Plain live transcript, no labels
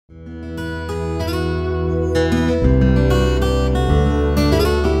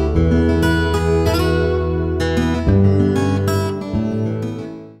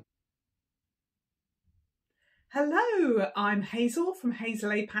Hazel from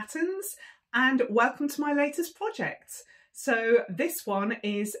Hazel A Patterns, and welcome to my latest project. So this one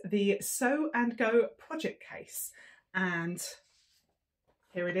is the Sew and Go project case, and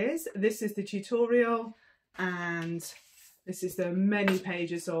here it is. This is the tutorial, and this is the many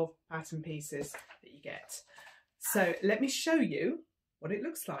pages of pattern pieces that you get. So let me show you what it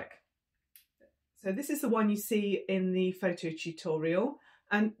looks like. So this is the one you see in the photo tutorial,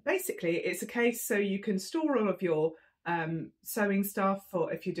 and basically it's a case so you can store all of your sewing stuff,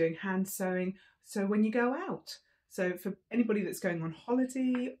 or if you're doing hand sewing, so when you go out. So for anybody that's going on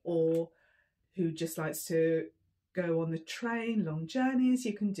holiday or who just likes to go on the train, long journeys,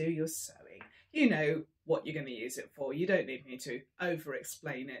 you can do your sewing. You know what you're going to use it for. You don't need me to over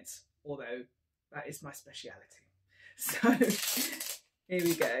explain it, although that is my speciality. So here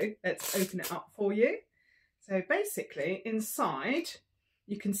we go. Let's open it up for you. So basically inside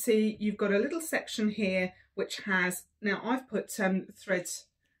you can see you've got a little section here which has, now I've put thread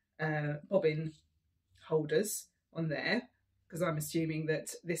bobbin holders on there because I'm assuming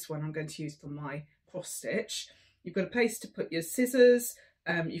that this one I'm going to use for my cross stitch. You've got a place to put your scissors.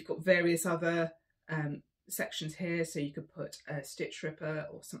 You've got various other sections here, so you could put a stitch ripper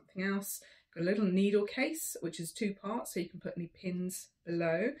or something else. Got a little needle case which is 2 parts, so you can put any pins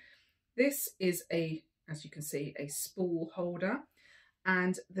below. This is as you can see, a spool holder,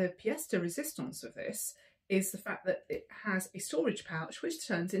 and the pièce de résistance of this is the fact that it has a storage pouch which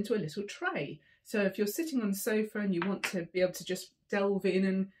turns into a little tray. So if you're sitting on the sofa and you want to be able to just delve in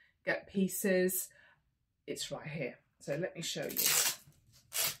and get pieces, it's right here. So let me show you.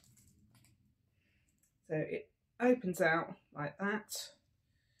 So it opens out like that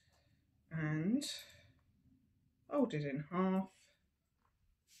and fold it in half.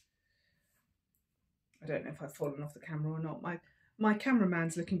 I don't know if I've fallen off the camera or not. My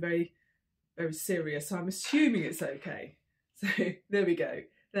cameraman's looking very serious, so I'm assuming it's okay. So there we go.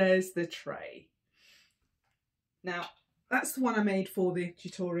 There's the tray. Now that's the one I made for the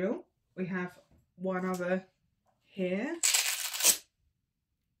tutorial. We have one other here,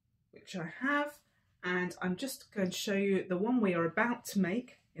 which I have, and I'm just going to show you the one we are about to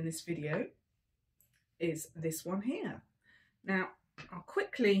make in this video is this one here. Now I'll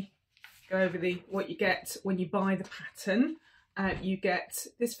quickly go over what you get when you buy the pattern. You get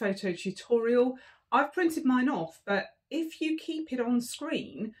this photo tutorial. I've printed mine off, but if you keep it on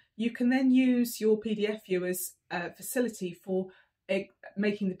screen, you can then use your PDF viewer's facility for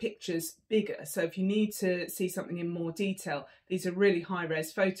making the pictures bigger. So if you need to see something in more detail, these are really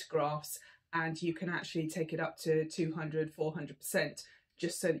high-res photographs, and you can actually take it up to 200, 400%,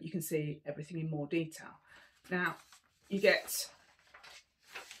 just so that you can see everything in more detail. Now, you get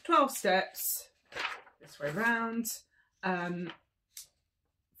 12 steps this way round,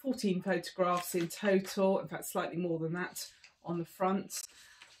 14 photographs in total, in fact slightly more than that on the front.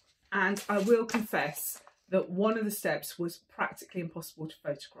 And I will confess that one of the steps was practically impossible to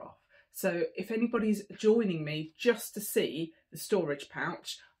photograph. So if anybody's joining me just to see the storage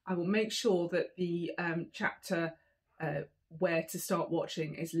pouch, I will make sure that the chapter where to start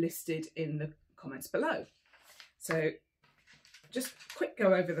watching is listed in the comments below. So just quick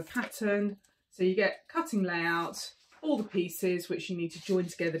go over the pattern. So you get cutting layout, all the pieces which you need to join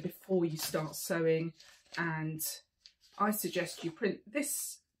together before you start sewing, and I suggest you print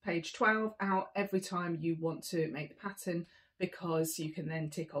this page 12 out every time you want to make the pattern, because you can then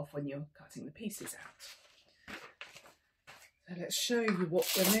tick off when you're cutting the pieces out. So let's show you what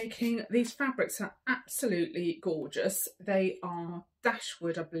we're making. These fabrics are absolutely gorgeous. They are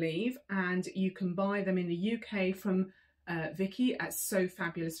Dashwood, I believe, and you can buy them in the UK from Vicky at So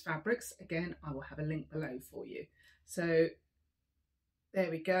Fabulous Fabrics. Again, I will have a link below for you. So there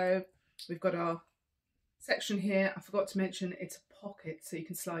we go. We've got our section here. I forgot to mention it's a pocket, so you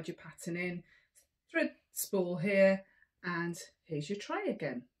can slide your pattern in. Thread spool here, and here's your tray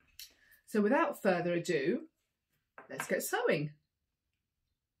again. So without further ado, let's get sewing.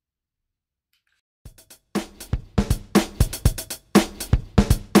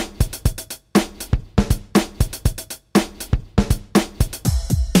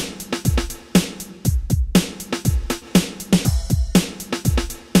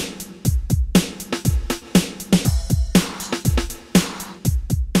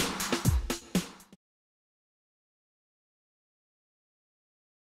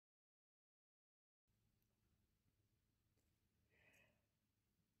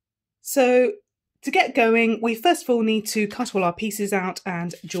 So to get going, we first of all need to cut all our pieces out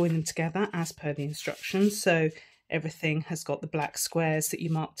and join them together as per the instructions. So everything has got the black squares that you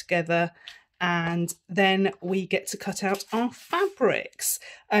mark together. and then we get to cut out our fabrics.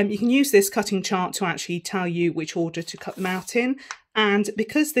 You can use this cutting chart to actually tell you which order to cut them out in, and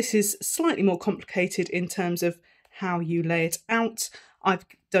because this is slightly more complicated in terms of how you lay it out, I've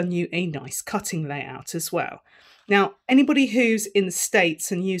done you a nice cutting layout as well. Now, anybody who's in the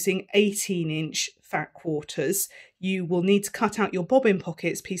States and using 18-inch fat quarters, you will need to cut out your bobbin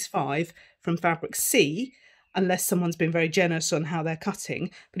pockets, piece 5, from fabric C, unless someone's been very generous on how they're cutting.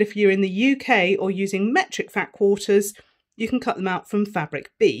 But if you're in the UK or using metric fat quarters, you can cut them out from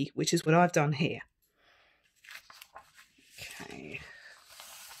fabric B, which is what I've done here. Okay.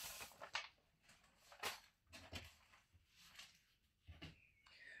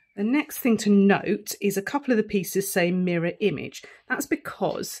 The next thing to note is a couple of the pieces say mirror image. That's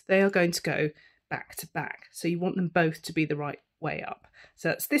because they are going to go back to back. So you want them both to be the right way up. So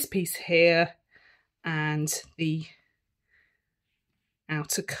that's this piece here and the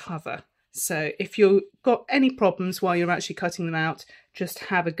outer cover. So if you've got any problems while you're actually cutting them out, just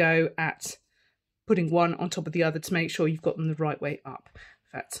have a go at putting one on top of the other to make sure you've got them the right way up.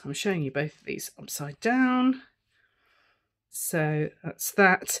 In fact, I'm showing you both of these upside down. So that's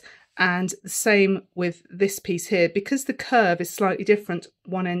that. And the same with this piece here. Because the curve is slightly different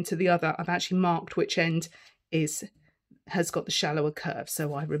one end to the other, I've actually marked which end has got the shallower curve,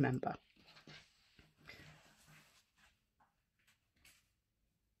 so I remember.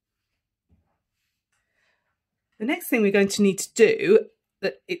 The next thing we're going to need to do,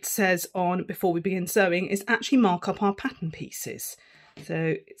 that it says on before we begin sewing, is actually mark up our pattern pieces.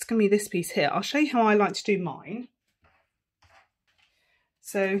 So it's going to be this piece here. I'll show you how I like to do mine.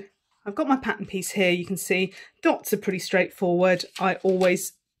 So I've got my pattern piece here. You can see dots are pretty straightforward. I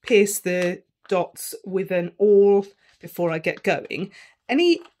always pierce the dots with an awl before I get going.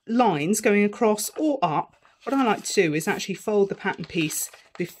 Any lines going across or up, what I like to do is actually fold the pattern piece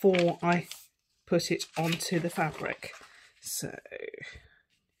before I put it onto the fabric. So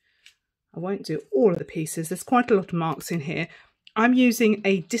I won't do all of the pieces. There's quite a lot of marks in here. I'm using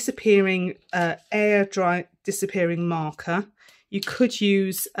a disappearing, air dry disappearing marker. You could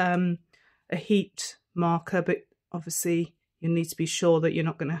use a heat marker, but obviously you need to be sure that you're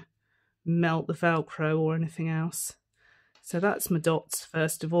not going to melt the Velcro or anything else. So that's my dots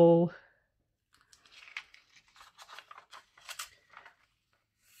first of all.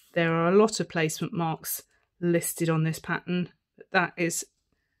 There are a lot of placement marks listed on this pattern, but that is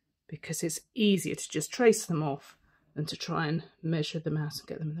because it's easier to just trace them off than to try and measure them out and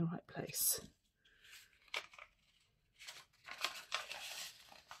get them in the right place.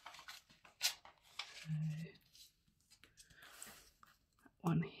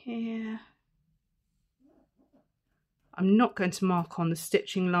 One here. I'm not going to mark on the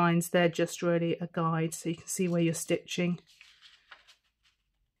stitching lines, they're just really a guide so you can see where you're stitching.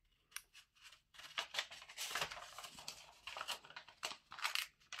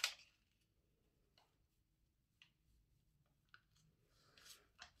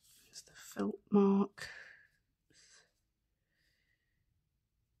 There's the felt mark.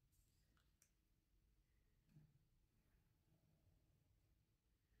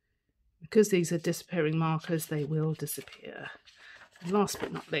 Because these are disappearing markers, they will disappear. And last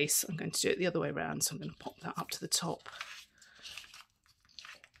but not least, I'm going to do it the other way around, so I'm going to pop that up to the top.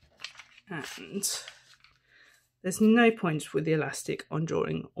 And there's no point with the elastic on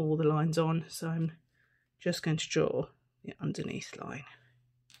drawing all the lines on, so I'm just going to draw the underneath line.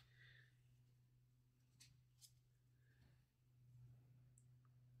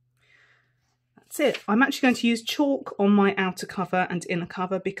 That's it. I'm actually going to use chalk on my outer cover and inner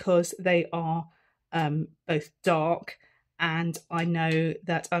cover because they are both dark, and I know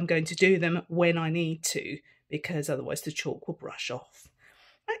that I'm going to do them when I need to because otherwise the chalk will brush off.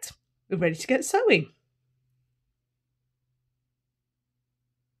 Right, we're ready to get sewing.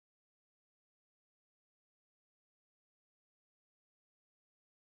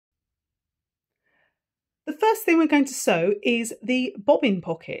 The first thing we're going to sew is the bobbin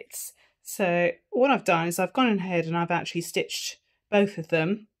pockets. So what I've done is I've gone ahead and I've actually stitched both of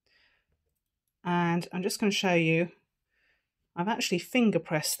them, and I'm just going to show you, I've actually finger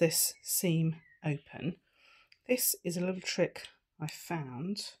pressed this seam open. This is a little trick I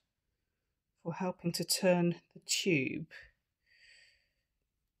found for helping to turn the tube.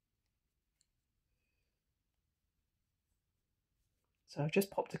 So I've just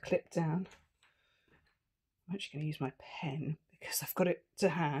popped a clip down. I'm actually going to use my pen because I've got it to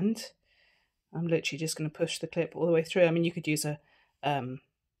hand. I'm literally just going to push the clip all the way through. I mean, you could use a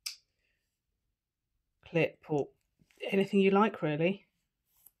clip or anything you like, really.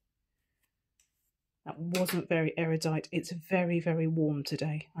 That wasn't very erudite. It's very, very warm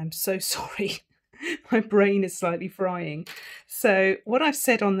today. I'm so sorry. My brain is slightly frying. So what I've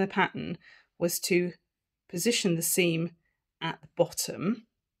said on the pattern was to position the seam at the bottom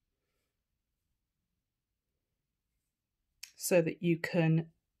so that you can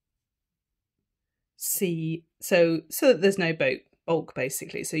see, so that there's no bulk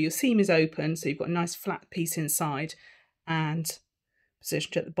basically. So your seam is open, so you've got a nice flat piece inside and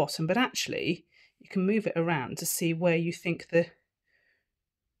positioned at the bottom, but actually you can move it around to see where you think the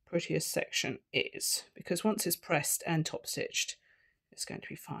prettiest section is, because once it's pressed and top stitched it's going to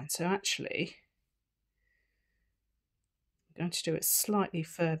be fine. So actually I'm going to do it slightly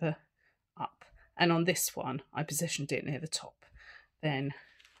further up, and on this one I positioned it near the top. Then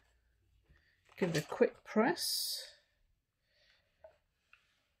give it a quick press.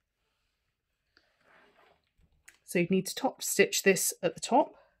 So you need to top stitch this at the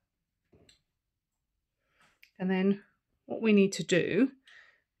top, and then what we need to do,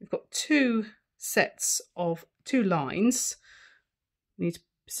 we've got two sets of 2 lines. You need to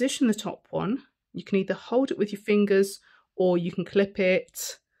position the top one. You can either hold it with your fingers or you can clip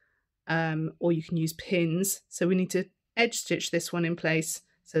it, or you can use pins. So we need to edge stitch this one in place,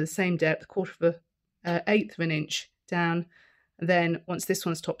 so the same depth, 1/4 of an inch down. And then once this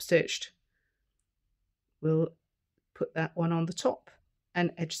one's top stitched, we'll put that one on the top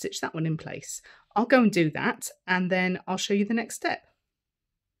and edge stitch that one in place. I'll go and do that and then I'll show you the next step.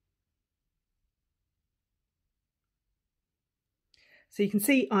 So you can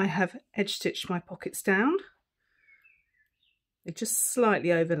see I have edge stitched my pockets down. They just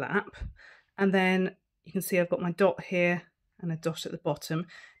slightly overlap, and then you can see I've got my dot here and a dot at the bottom.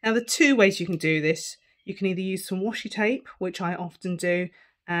 Now the 2 ways you can do this, you can either use some washi tape, which I often do,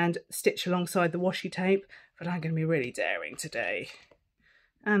 and stitch alongside the washi tape, but I'm going to be really daring today.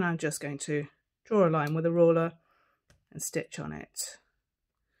 And I'm just going to draw a line with a ruler and stitch on it.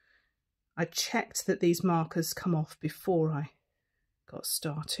 I checked that these markers come off before I got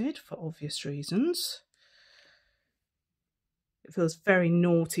started for obvious reasons. It feels very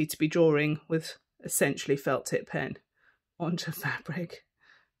naughty to be drawing with essentially felt tip pen onto fabric.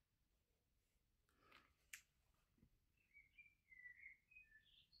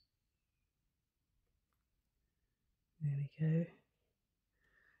 There we go.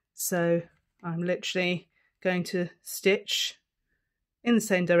 So I'm literally going to stitch in the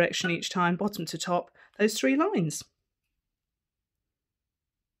same direction each time, bottom to top, those 3 lines.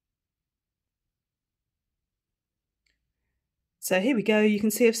 So here we go, you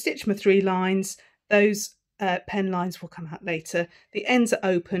can see I've stitched my 3 lines. Those pen lines will come out later. The ends are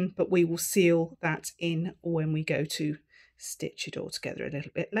open, but we will seal that in when we go to stitch it all together a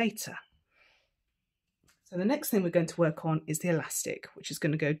little bit later. So the next thing we're going to work on is the elastic, which is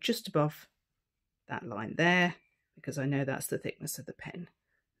going to go just above that line there, because I know that's the thickness of the pen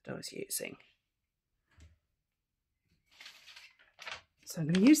that I was using. So I'm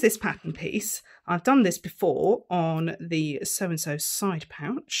going to use this pattern piece. I've done this before on the so-and-so side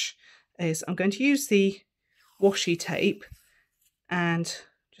pouch. I'm going to use the washi tape and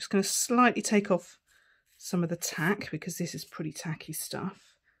just going to slightly take off some of the tack, because this is pretty tacky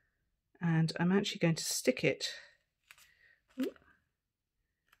stuff. And I'm actually going to stick it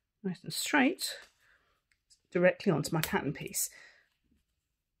nice and straight directly onto my pattern piece.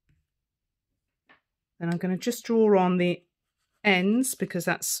 Then I'm going to just draw on the ends, because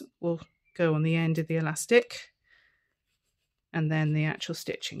that's will go on the end of the elastic, and then the actual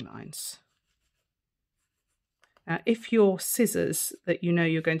stitching lines. Now, if your scissors that you know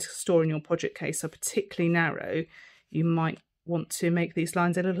you're going to store in your project case are particularly narrow, you might want to make these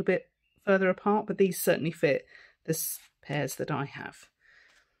lines a little bit further apart, but these certainly fit the pairs that I have.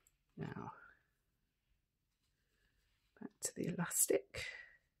 Now, back to the elastic.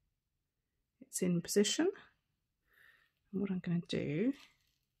 It's in position. And what I'm going to do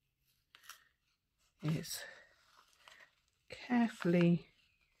is carefully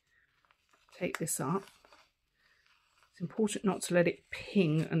take this up. It's important not to let it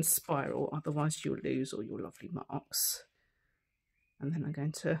ping and spiral, otherwise you'll lose all your lovely marks. And then I'm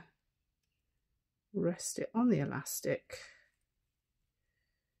going to rest it on the elastic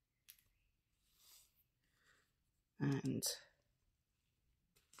and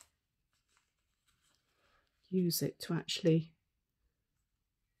use it to actually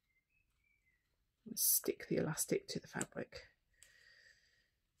stick the elastic to the fabric.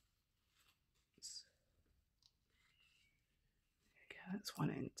 Okay, that's one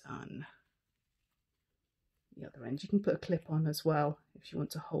end done. The other end you can put a clip on as well if you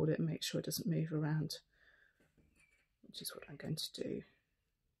want to hold it and make sure it doesn't move around, which is what I'm going to do.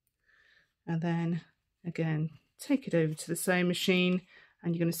 And then Again, take it over to the sewing machine,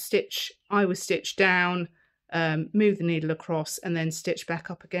 and you're going to stitch, I would stitch down, move the needle across, and then stitch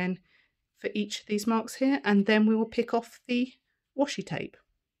back up again for each of these marks here, and then we will pick off the washi tape.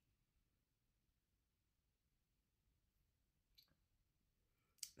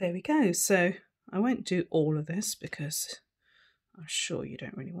 There we go. So I won't do all of this because I'm sure you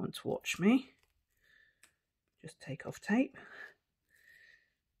don't really want to watch me. Just take off tape.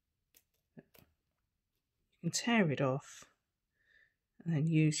 You can tear it off and then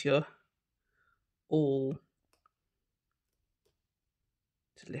use your awl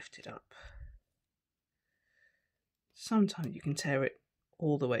to lift it up. Sometimes you can tear it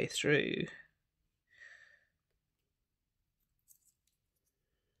all the way through.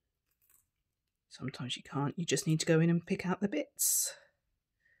 Sometimes you can't, you just need to go in and pick out the bits.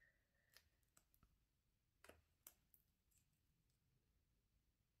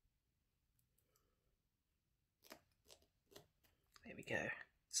 There we go.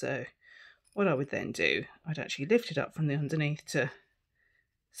 So what I would then do, I'd actually lift it up from the underneath to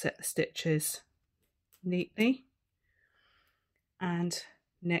set the stitches neatly. And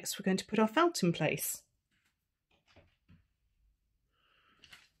next we're going to put our felt in place.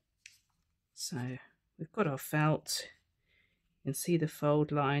 So we've got our felt. You can see the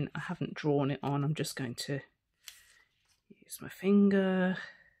fold line. I haven't drawn it on. I'm just going to use my finger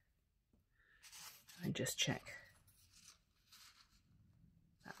and just check.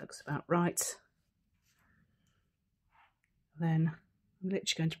 That looks about right. Then I'm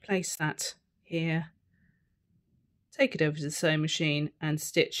literally going to place that here, take it over to the sewing machine and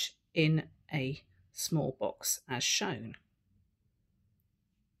stitch in a small box as shown.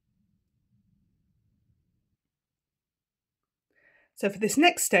 So for this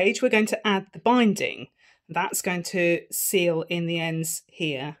next stage, we're going to add the binding. That's going to seal in the ends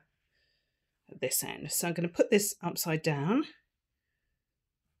here at this end. So I'm going to put this upside down.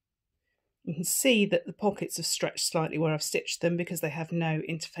 You can see that the pockets have stretched slightly where I've stitched them because they have no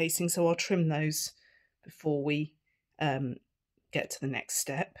interfacing, so I'll trim those before we get to the next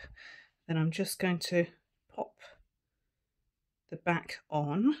step. Then I'm just going to pop the back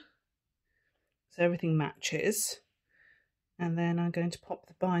on so everything matches. And then I'm going to pop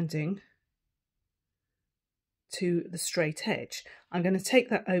the binding to the straight edge. I'm going to take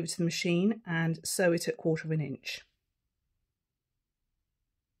that over to the machine and sew it at 1/4 inch.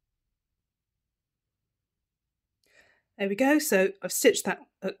 There we go. So I've stitched that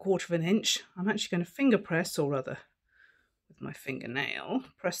at 1/4 inch. I'm actually going to finger press, or rather with my fingernail,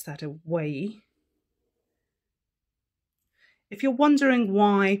 press that away. If you're wondering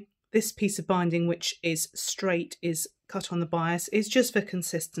why this piece of binding, which is straight, is cut on the bias, is just for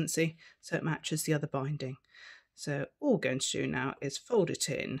consistency, so it matches the other binding. So all we're going to do now is fold it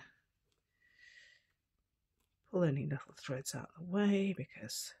in, pull any little threads out of the way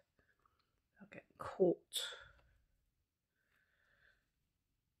because they'll get caught.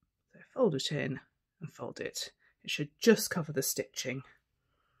 So fold it in and fold it. It should just cover the stitching.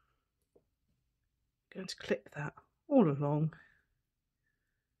 I'm going to clip that all along.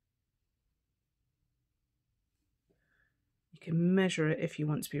 You can measure it if you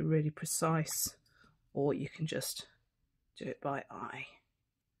want to be really precise, or you can just do it by eye.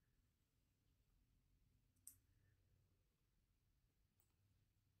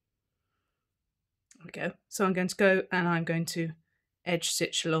 There we go. So I'm going to go and I'm going to edge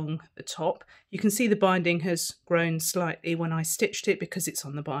stitch along the top. You can see the binding has grown slightly when I stitched it because it's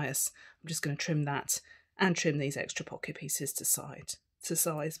on the bias. I'm just going to trim that and trim these extra pocket pieces to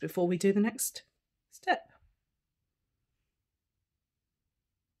size before we do the next step.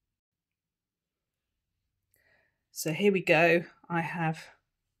 So here we go. I have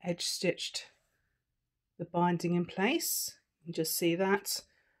edge stitched the binding in place. You can just see that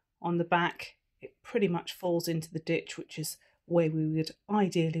on the back. It pretty much falls into the ditch, which is where we would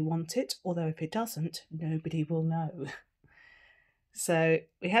ideally want it, although if it doesn't, nobody will know. So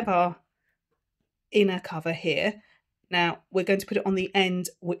we have our inner cover here. Now we're going to put it on the end,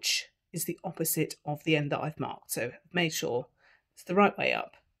 which is the opposite of the end that I've marked. So I've made sure it's the right way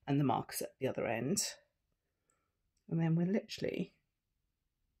up and the mark is at the other end. And then we're literally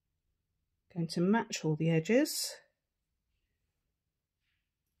going to match all the edges,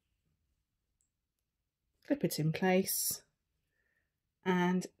 clip it in place,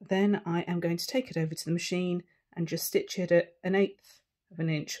 and then I am going to take it over to the machine and just stitch it at 1/8 of an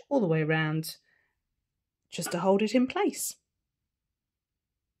inch all the way around, just to hold it in place.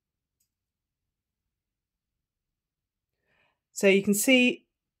 So you can see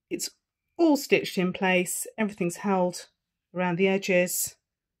it's all stitched in place, everything's held around the edges.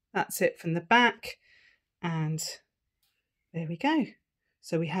 That's it from the back. And there we go.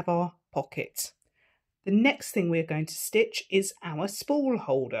 So we have our pocket. The next thing we're going to stitch is our spool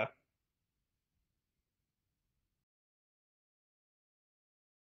holder.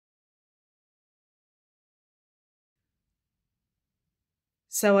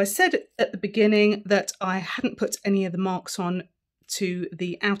 So I said at the beginning that I hadn't put any of the marks on to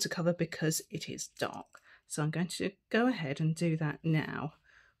the outer cover because it is dark. So I'm going to go ahead and do that now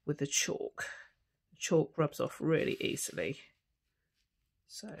with the chalk. The chalk rubs off really easily.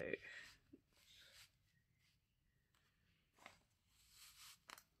 So there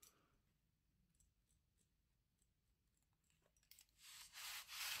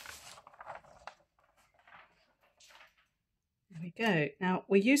we go. Now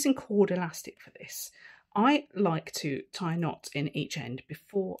we're using cord elastic for this. I like to tie knots in each end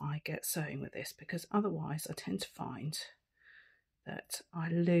before I get sewing with this, because otherwise I tend to find that I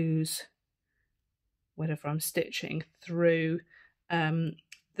lose whatever I'm stitching through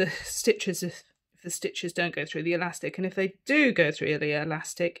the stitches if the stitches don't go through the elastic, and if they do go through the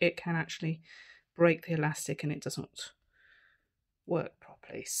elastic it can actually break the elastic and it doesn't work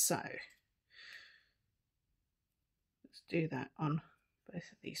properly. So let's do that on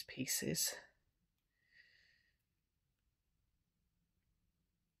both of these pieces.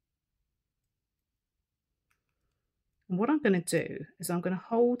 And what I'm going to do is I'm going to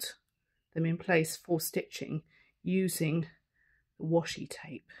hold them in place for stitching using the washi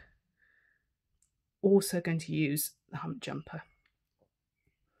tape. Also going to use the hump jumper.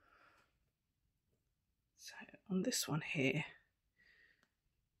 So on this one here,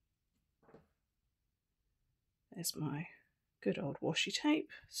 there's my good old washi tape,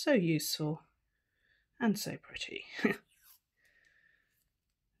 so useful and so pretty. I'm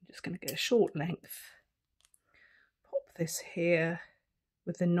just going to get a short length, pop this here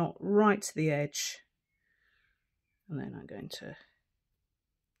with the knot right to the edge, and then I'm going to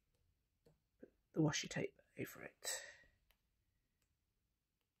put the washi tape over it.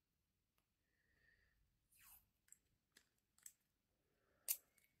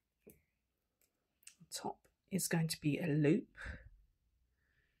 The top is going to be a loop.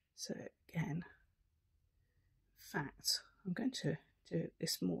 So again, in fact, I'm going to do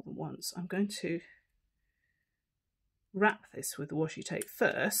this more than once. I'm going to wrap this with the washi tape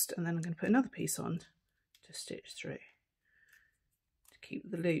first, and then I'm going to put another piece on to stitch through to keep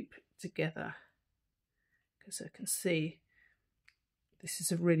the loop together, because I can see this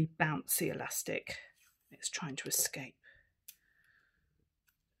is a really bouncy elastic. It's trying to escape.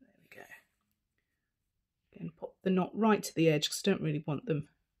 There we go. Again, pop the knot right to the edge because I don't really want them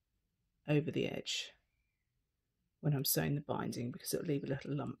over the edge when I'm sewing the binding, because it'll leave a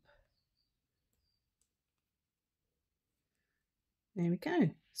little lump. There we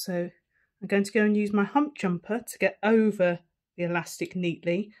go. So I'm going to go and use my hump jumper to get over the elastic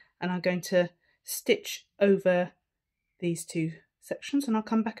neatly, and I'm going to stitch over these two sections and I'll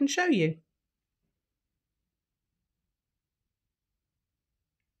come back and show you.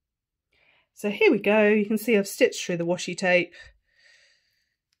 So here we go. You can see I've stitched through the washi tape.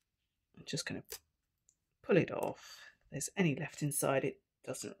 I'm just going to pull it off. If there's any left inside, it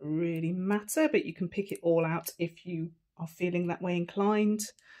doesn't really matter, but you can pick it all out if you are feeling that way inclined.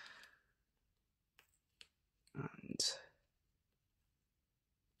 And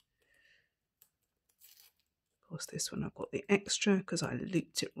of course this one I've got the extra because I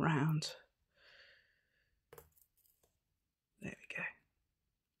looped it round. There we go.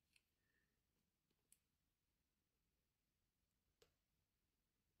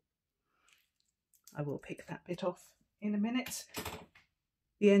 I will pick that bit off in a minute.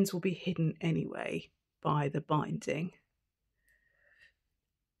 The ends will be hidden anyway by the binding.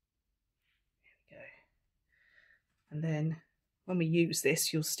 There we go. And then when we use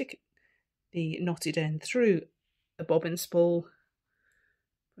this, you'll stick the knotted end through a bobbin spool,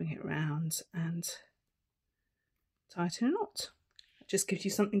 bring it around and tie it in a knot. It just gives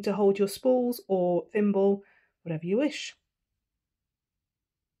you something to hold your spools or thimble, whatever you wish.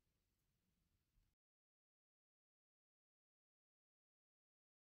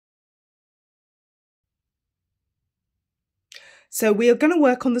 So we are going to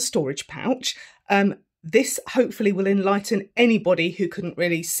work on the storage pouch. This hopefully will enlighten anybody who couldn't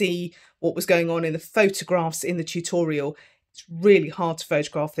really see what was going on in the photographs in the tutorial. It's really hard to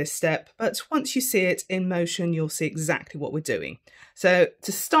photograph this step, but once you see it in motion, you'll see exactly what we're doing. So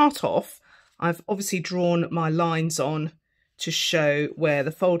to start off, I've obviously drawn my lines on to show where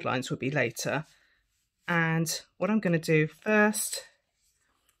the fold lines will be later. And what I'm going to do first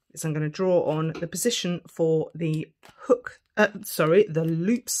is I'm going to draw on the position for the hook, the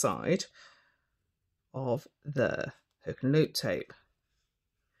loop side of the hook and loop tape.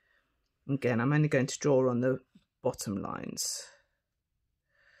 Again, I'm only going to draw on the bottom lines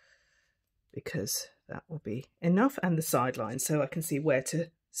because that will be enough, and the side lines, so I can see where to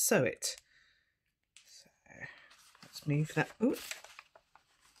sew it. So let's move that. Ooh,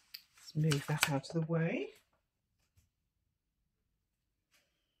 let's move that out of the way.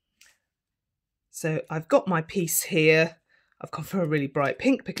 So I've got my piece here. I've gone for a really bright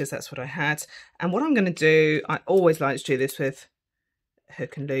pink because that's what I had. And what I'm going to do, I always like to do this with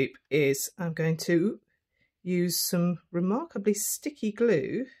hook and loop, is I'm going to use some remarkably sticky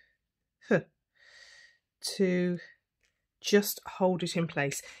glue to just hold it in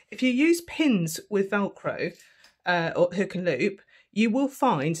place. If you use pins with Velcro or hook and loop, you will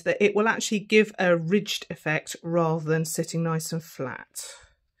find that it will actually give a ridged effect rather than sitting nice and flat.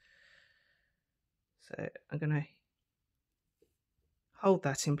 So I'm going to hold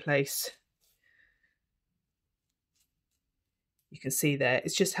that in place. You can see there,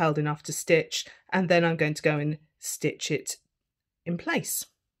 it's just held enough to stitch, and then I'm going to go and stitch it in place.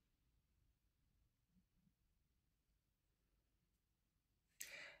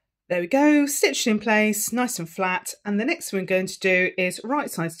 There we go, stitched in place, nice and flat. And the next thing we're going to do is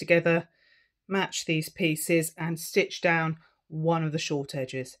right sides together, match these pieces and stitch down one of the short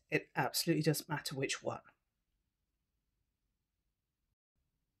edges. It absolutely doesn't matter which one.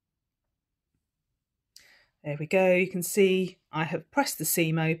 There we go, you can see I have pressed the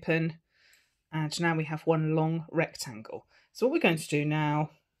seam open and now we have one long rectangle. So what we're going to do now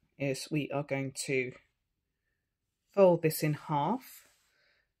is we are going to fold this in half.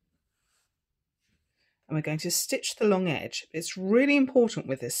 And we're going to stitch the long edge. It's really important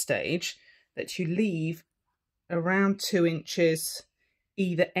with this stage that you leave around 2 inches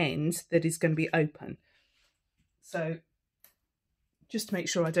either end that is going to be open. So just to make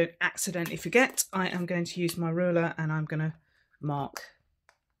sure I don't accidentally forget, I am going to use my ruler and I'm going to mark,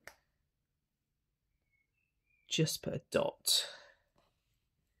 just put a dot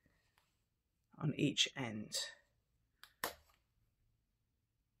on each end.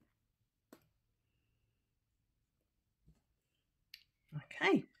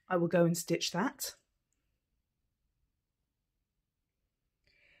 Okay, I will go and stitch that.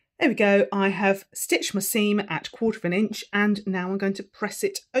 There we go, I have stitched my seam at 1/4 inch and now I'm going to press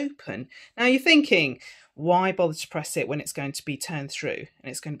it open. Now you're thinking, why bother to press it when it's going to be turned through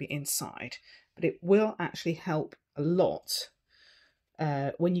and it's going to be inside? But it will actually help a lot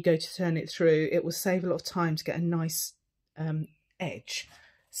when you go to turn it through. It will save a lot of time to get a nice edge.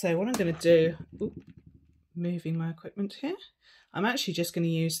 So what I'm going to do, moving my equipment here, I'm actually just going to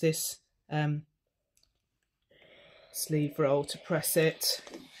use this sleeve roll to press it.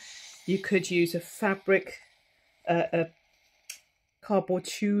 You could use a fabric, a cardboard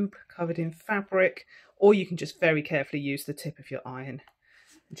tube covered in fabric, or you can just very carefully use the tip of your iron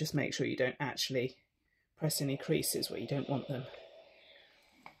and just make sure you don't actually press any creases where you don't want them.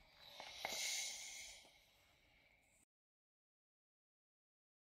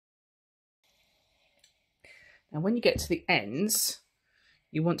 Now when you get to the ends,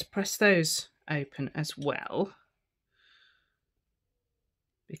 you want to press those open as well,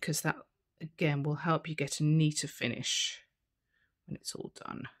 because that again will help you get a neater finish when it's all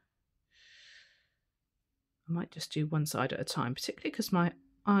done. I might just do one side at a time, particularly because my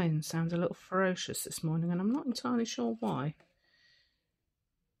iron sounds a little ferocious this morning and I'm not entirely sure why.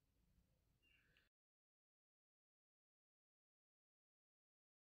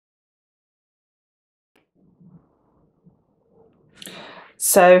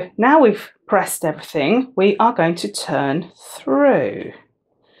 So now we've pressed everything, we are going to turn through.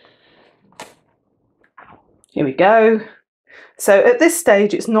 Here we go. So at this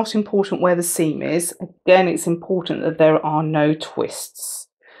stage, it's not important where the seam is. Again, it's important that there are no twists.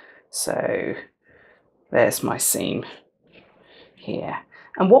 So there's my seam here.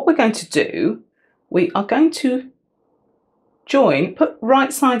 And what we're going to do, we are going to join, put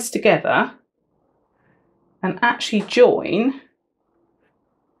right sides together and actually join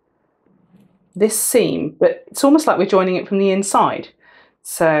this seam, but it's almost like we're joining it from the inside.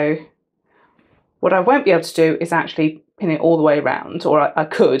 So what I won't be able to do is actually pin it all the way around, or I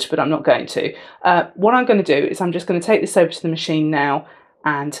could, but I'm not going to. What I'm going to do is I'm just going to take this over to the machine now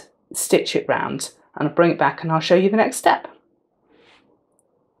and stitch it round, and I'll bring it back and I'll show you the next step.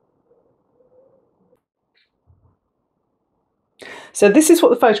 So this is what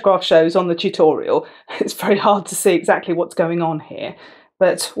the photograph shows on the tutorial. It's very hard to see exactly what's going on here,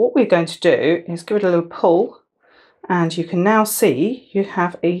 but what we're going to do is give it a little pull, and you can now see you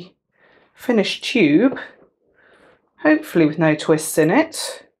have a finished tube, hopefully with no twists in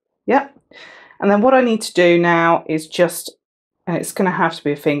it. Yep. And then what I need to do now is just, and it's going to have to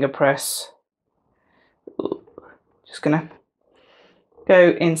be a finger press, just going to go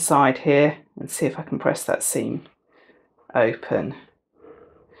inside here and see if I can press that seam open.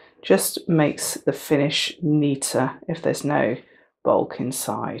 Just makes the finish neater if there's no bulk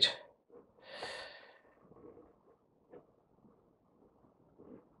inside.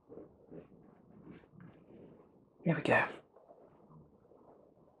 There we go.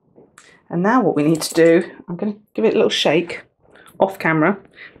 And now what we need to do, I'm going to give it a little shake off camera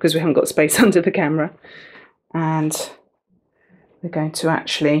because we haven't got space under the camera. And we're going to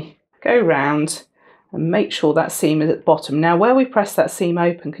actually go round and make sure that seam is at the bottom. Now where we press that seam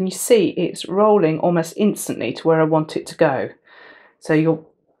open, can you see it's rolling almost instantly to where I want it to go? So your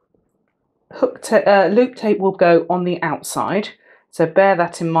loop tape will go on the outside, so bear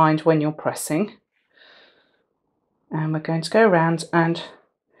that in mind when you're pressing. And we're going to go around and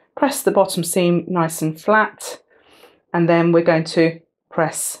press the bottom seam nice and flat, and then we're going to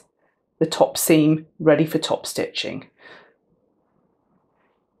press the top seam ready for top stitching.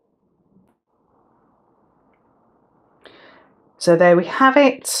 So there we have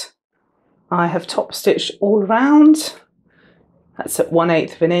it. I have top stitched all around. That's at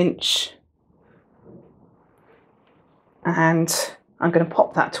 1/8 of an inch. And I'm going to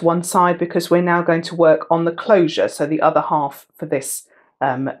pop that to one side because we're now going to work on the closure, so the other half for this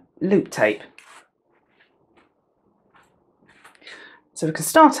loop tape. So we can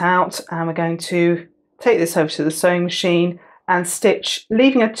start out, and we're going to take this over to the sewing machine and stitch,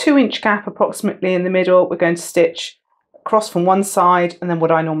 leaving a 2-inch gap approximately in the middle. We're going to stitch across from one side, and then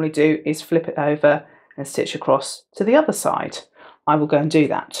what I normally do is flip it over and stitch across to the other side. I will go and do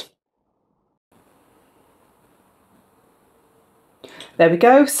that. There we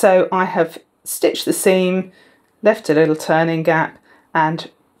go. So I have stitched the seam, left a little turning gap, and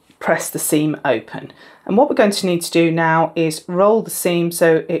pressed the seam open. And what we're going to need to do now is roll the seam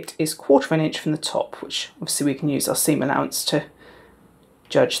so it is 1/4 of an inch from the top, which obviously we can use our seam allowance to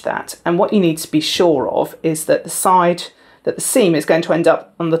judge that. And what you need to be sure of is that the side that the seam is going to end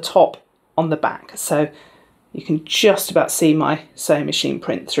up on the top on the back. So you can just about see my sewing machine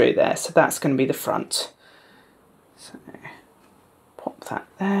print through there. So that's going to be the front. So pop that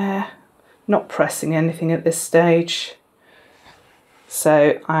there, not pressing anything at this stage.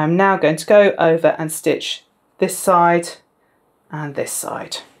 So I am now going to go over and stitch this side and this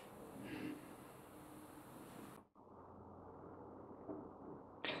side.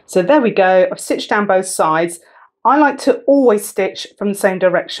 So there we go, I've stitched down both sides. I like to always stitch from the same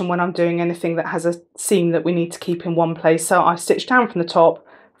direction when I'm doing anything that has a seam that we need to keep in one place. So I stitched down from the top,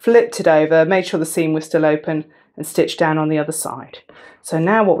 flipped it over, made sure the seam was still open, and stitched down on the other side. So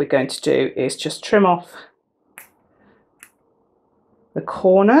now what we're going to do is just trim off the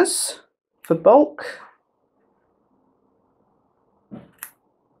corners for bulk.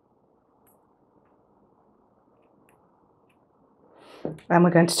 And we're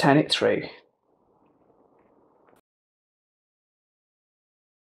going to turn it through.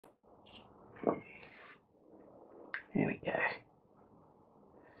 There we go.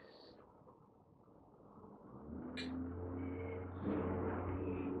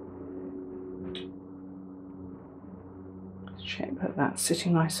 Check that that's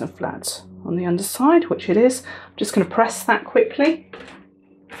sitting nice and flat on the underside, which it is. I'm just going to press that quickly.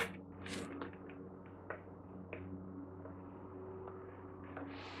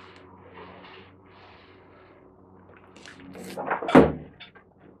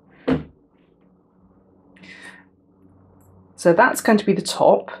 So that's going to be the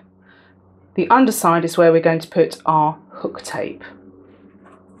top. The underside is where we're going to put our hook tape.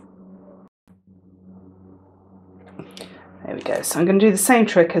 There we go. So I'm going to do the same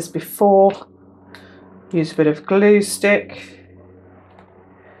trick as before. Use a bit of glue stick.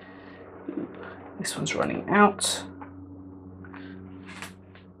 This one's running out.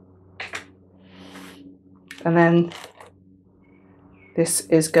 And then this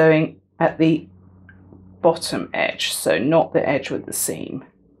is going at the bottom edge, so not the edge with the seam.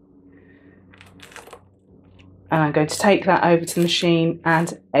 And I'm going to take that over to the machine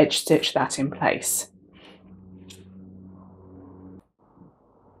and edge stitch that in place.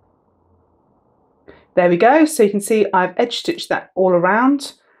 There we go. So you can see I've edge stitched that all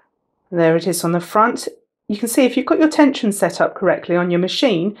around. There it is on the front. You can see if you've got your tension set up correctly on your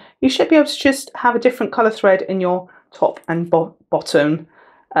machine, you should be able to just have a different colour thread in your top and bottom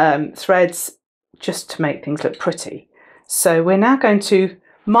threads, just to make things look pretty. So we're now going to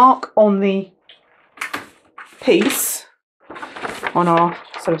mark on the piece, on our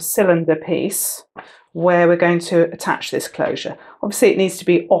sort of cylinder piece, where we're going to attach this closure. Obviously it needs to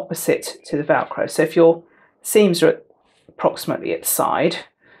be opposite to the Velcro, so if your seams are approximately at the side,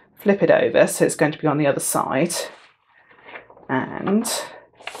 flip it over so it's going to be on the other side, and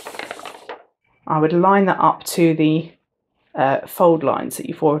I would line that up to the fold lines that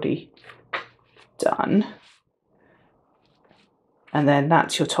you've already done, and then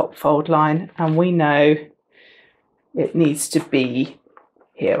that's your top fold line, and we know it needs to be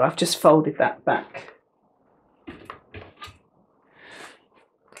here. I've just folded that back.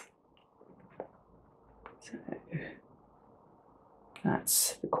 So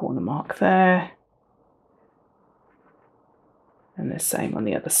that's the corner mark there, and the same on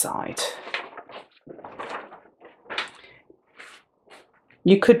the other side.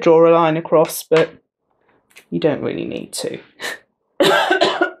 You could draw a line across, but you don't really need to.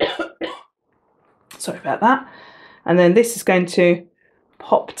 Sorry about that. And then this is going to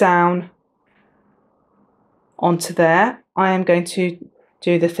pop down onto there. I am going to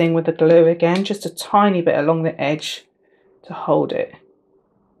do the thing with the glue again, just a tiny bit along the edge to hold it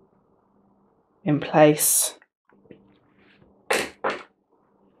in place.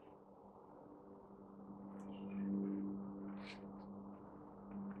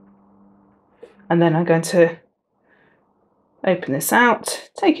 And then I'm going to open this out,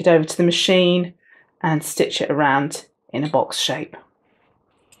 take it over to the machine and stitch it around in a box shape.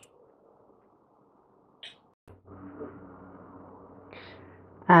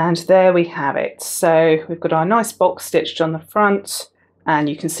 And there we have it. So we've got our nice box stitched on the front, and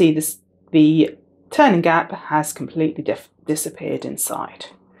you can see this, the turning gap has completely disappeared inside.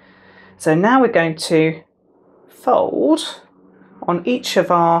 So now we're going to fold on each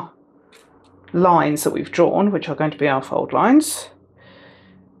of our lines that we've drawn, which are going to be our fold lines,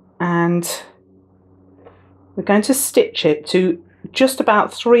 and we're going to stitch it to just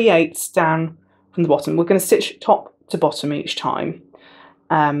about 3/8 down from the bottom. We're going to stitch top to bottom each time.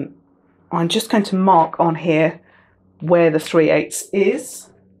 I'm just going to mark on here where the 3/8 is,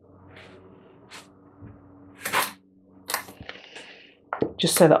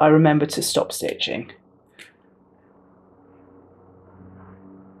 just so that I remember to stop stitching.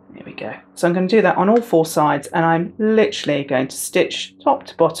 There we go. So I'm going to do that on all 4 sides, and I'm literally going to stitch top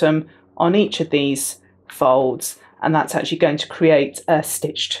to bottom on each of these folds, and that's actually going to create a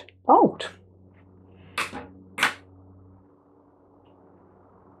stitched fold.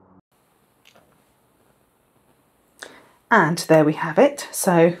 And there we have it.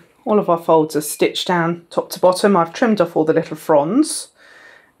 So all of our folds are stitched down top to bottom. I've trimmed off all the little fronds,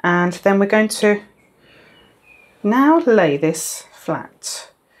 and then we're going to now lay this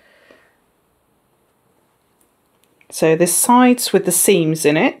flat. So the sides with the seams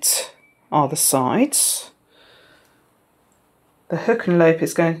in it are the sides. The hook and loop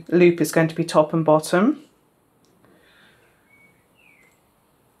is going to be top and bottom.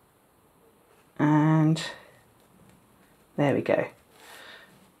 And there we go.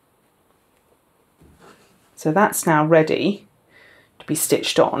 So that's now ready to be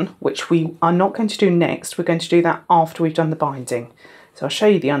stitched on, which we are not going to do next. We're going to do that after we've done the binding. So I'll show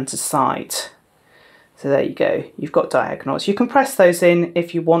you the underside. So there you go, you've got diagonals. You can press those in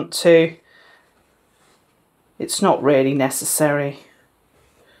if you want to. It's not really necessary.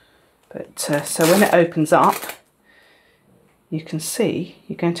 But so when it opens up, you can see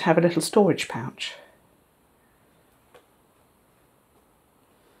you're going to have a little storage pouch.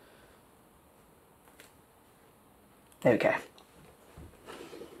 There we go.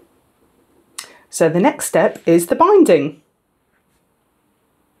 So the next step is the binding.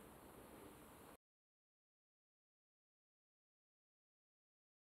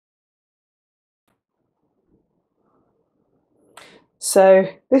 So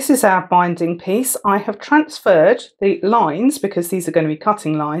this is our binding piece. I have transferred the lines, because these are going to be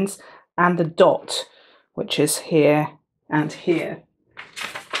cutting lines, and the dot, which is here and here.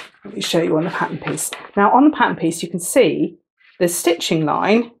 Let me show you on the pattern piece. Now on the pattern piece you can see the stitching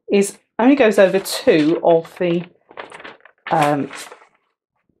line only goes over 2 of the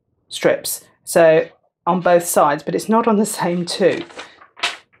strips, so on both sides, but it's not on the same 2.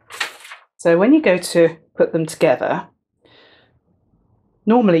 So when you go to put them together,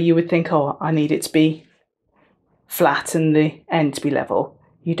 normally you would think, oh, I need it to be flat and the end to be level.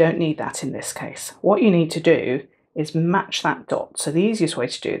 You don't need that in this case. What you need to do is match that dot. So the easiest way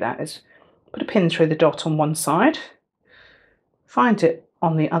to do that is put a pin through the dot on one side, find it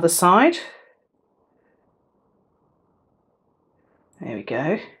on the other side. There we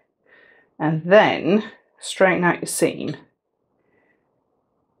go. And then straighten out your seam.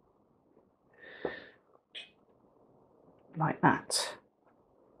 Like that.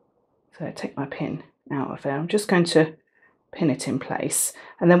 So I take my pin out of there. I'm just going to pin it in place,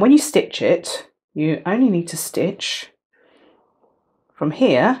 and then when you stitch it, you only need to stitch from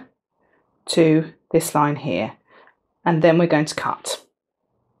here to this line here, and then we're going to cut.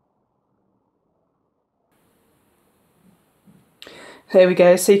 There we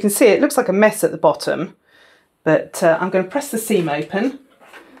go. So you can see it looks like a mess at the bottom, but I'm going to press the seam open,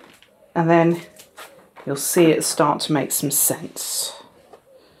 and then you'll see it start to make some sense.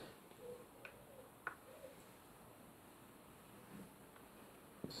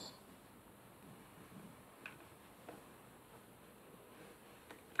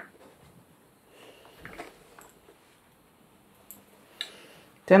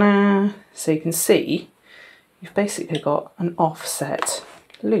 Ta-da! So you can see you've basically got an offset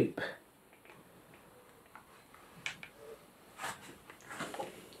loop.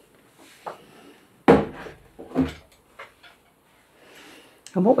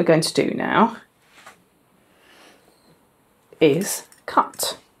 And what we're going to do now is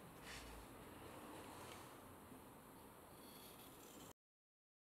cut.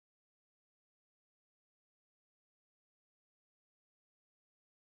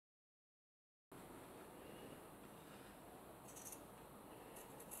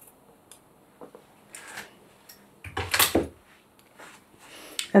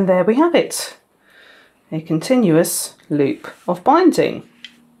 And there we have it, a continuous loop of binding.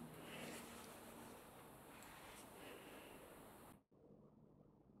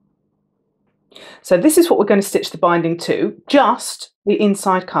 So this is what we're going to stitch the binding to, just the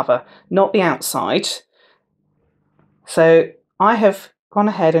inside cover, not the outside. So I have gone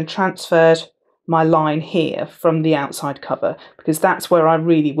ahead and transferred my line here from the outside cover, because that's where I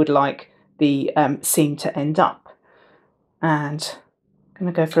really would like the seam to end up. And I'm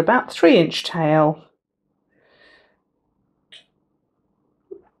going to go for about 3-inch tail.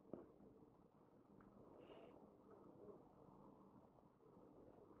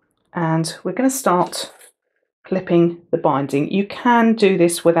 And we're going to start clipping the binding. You can do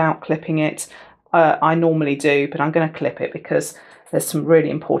this without clipping it. I normally do, but I'm going to clip it because there's some really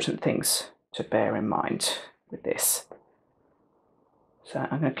important things to bear in mind with this. So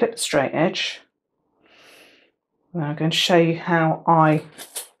I'm going to clip the straight edge. And I'm going to show you how I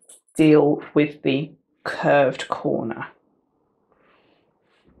deal with the curved corner.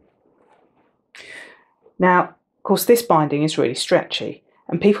 Now, of course, this binding is really stretchy,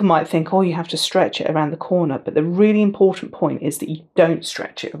 and people might think, oh, you have to stretch it around the corner, but the really important point is that you don't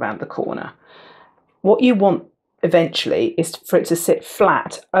stretch it around the corner. What you want eventually is for it to sit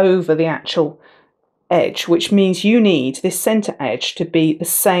flat over the actual edge, which means you need this centre edge to be the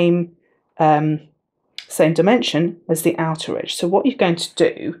same dimension as the outer edge. So what you're going to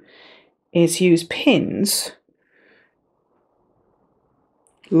do is use pins,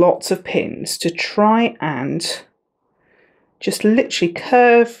 lots of pins, to try and just literally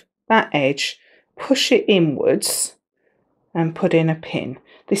curve that edge, push it inwards and put in a pin.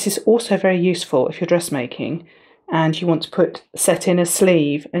 This is also very useful if you're dressmaking and you want to set in a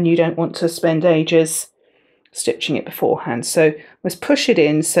sleeve and you don't want to spend ages stitching it beforehand. So let's push it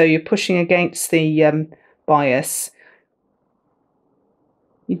in so you're pushing against the bias.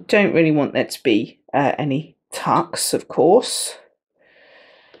 You don't really want there to be any tucks, of course.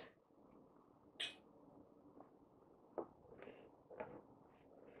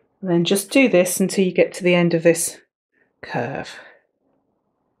 And then just do this until you get to the end of this curve.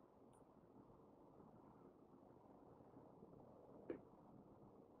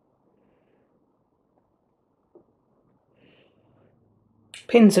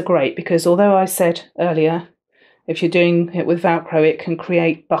 Pins are great because although I said earlier, if you're doing it with Velcro, it can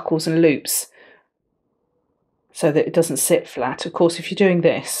create buckles and loops so that it doesn't sit flat. Of course, if you're doing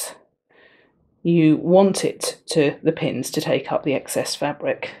this, you want the pins to take up the excess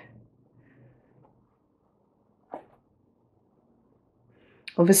fabric.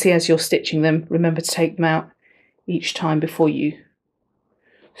 Obviously, as you're stitching them, remember to take them out each time before you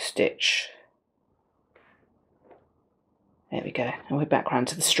stitch. There we go, and we're back round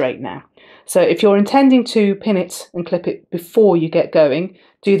to the straight now. So if you're intending to pin it and clip it before you get going,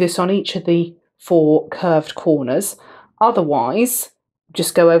 do this on each of the 4 curved corners. Otherwise,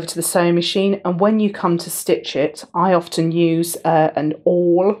 just go over to the sewing machine, and when you come to stitch it, I often use an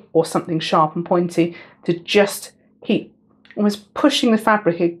awl or something sharp and pointy to just keep almost pushing the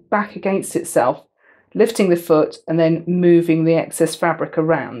fabric back against itself, lifting the foot and then moving the excess fabric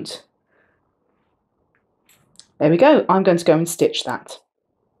around. There we go. I'm going to go and stitch that.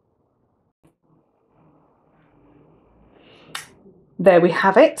 There we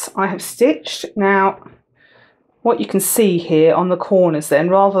have it. I have stitched. Now, what you can see here on the corners then,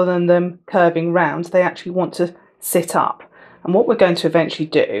 rather than them curving round, they actually want to sit up. And what we're going to eventually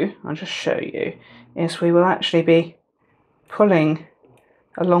do, I'll just show you, is we will actually be pulling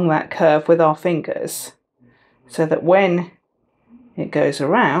along that curve with our fingers so that when it goes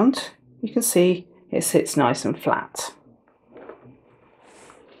around, you can see it sits nice and flat.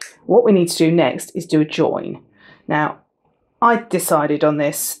 What we need to do next is do a join. Now, I decided on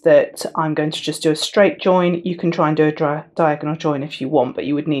this that I'm going to just do a straight join. You can try and do a diagonal join if you want, but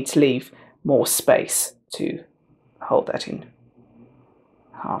you would need to leave more space to hold that in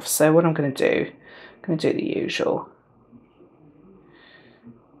half. So what I'm going to do, I'm going to do the usual.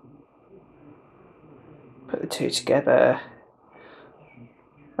 Put the two together.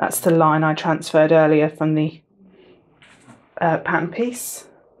 That's the line I transferred earlier from the pattern piece.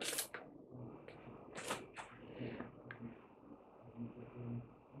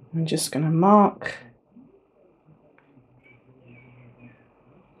 I'm just going to mark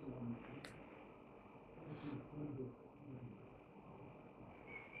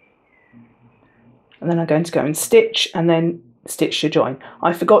and then I'm going to go and stitch and then stitch your join.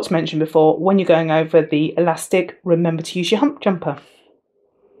 I forgot to mention before, when you're going over the elastic, remember to use your hump jumper.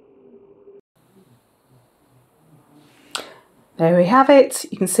 There we have it.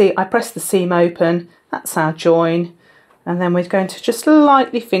 You can see I pressed the seam open, that's our join, and then we're going to just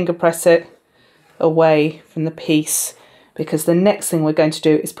lightly finger press it away from the piece, because the next thing we're going to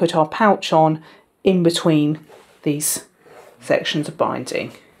do is put our pouch on in between these sections of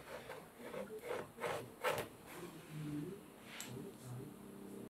binding.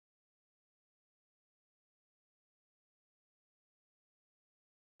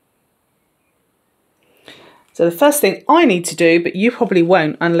 So the first thing I need to do, but you probably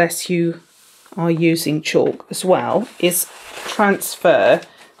won't unless you are using chalk as well, is transfer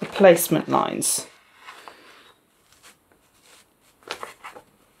the placement lines.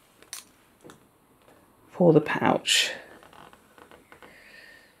 For the pouch.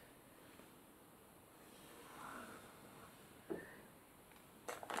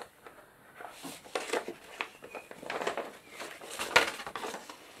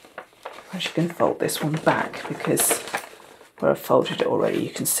 I'm just going to fold this one back, because where I've folded it already you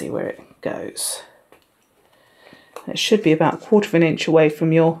can see where it goes. It should be about 1/4 of an inch away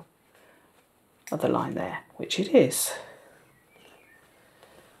from your other line there, which it is.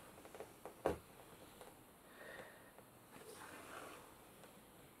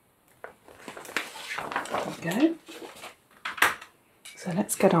 There we go. So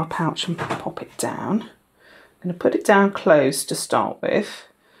let's get our pouch and pop it down. I'm going to put it down close to start with,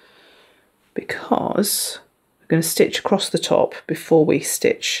 because we're going to stitch across the top before we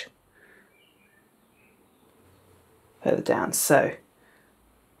stitch further down. So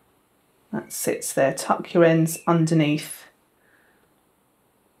that sits there. Tuck your ends underneath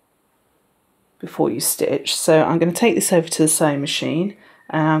before you stitch. So I'm going to take this over to the sewing machine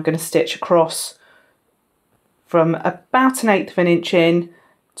and I'm going to stitch across from about 1/8 of an inch in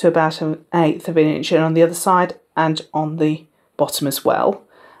to about 1/8 of an inch in on the other side and on the bottom as well.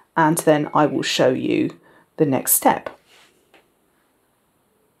 And then I will show you the next step.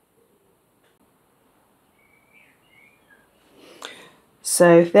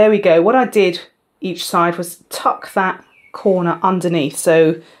 So there we go. What I did each side was tuck that corner underneath,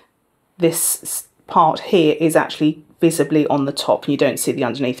 so this part here is actually visibly on the top and you don't see the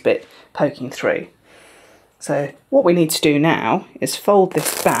underneath bit poking through. So what we need to do now is fold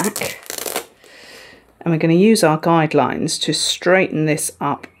this back, and we're going to use our guidelines to straighten this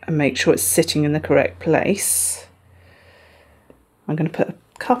up and make sure it's sitting in the correct place. I'm going to put a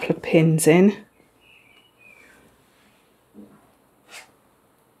couple of pins in.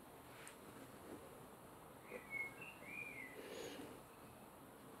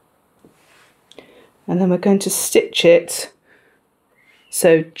 And then we're going to stitch it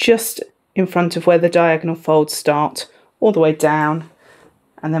so just in front of where the diagonal folds start, all the way down,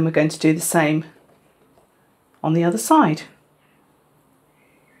 and then we're going to do the same on the other side.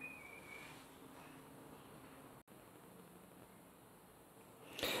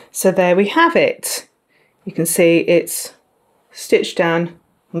 So there we have it. You can see it's stitched down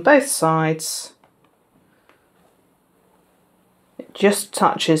on both sides. It just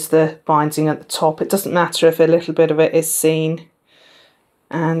touches the binding at the top. It doesn't matter if a little bit of it is seen.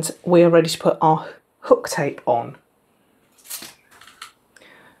 And we are ready to put our hook tape on.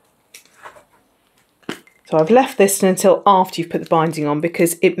 So I've left this until after you've put the binding on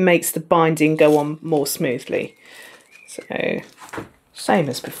because it makes the binding go on more smoothly. So same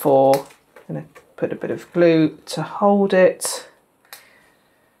as before, I'm going to put a bit of glue to hold it.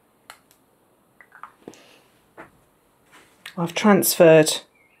 I've transferred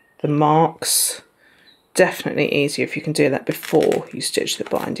the marks. Definitely easier if you can do that before you stitch the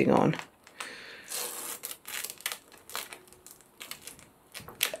binding on.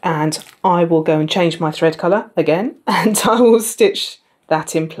 And I will go and change my thread colour again, and I will stitch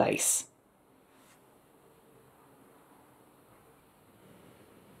that in place.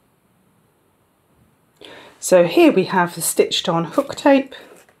 So here we have the stitched on hook tape,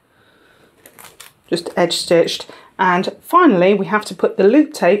 just edge stitched, and finally we have to put the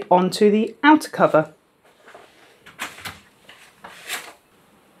loop tape onto the outer cover.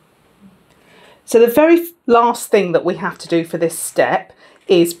 So the very last thing that we have to do for this step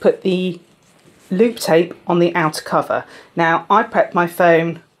is put the loop tape on the outer cover. Now I prepped my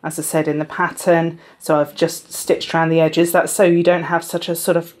foam, as I said, in the pattern, so I've just stitched around the edges. That's so you don't have such a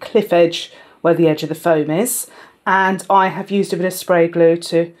sort of cliff edge where the edge of the foam is, and I have used a bit of spray glue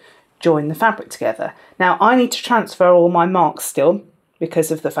to join the fabric together. Now I need to transfer all my marks still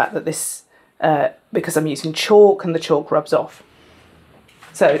because of the fact that this, because I'm using chalk and the chalk rubs off.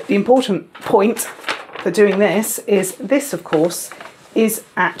 So the important point for doing this is this, of course, is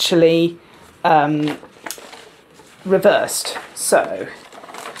actually reversed. So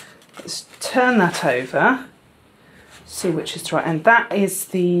let's turn that over, see which is right, and that is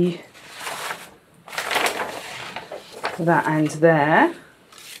that end there.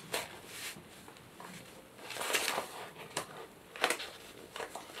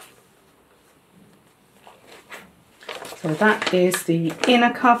 So that is the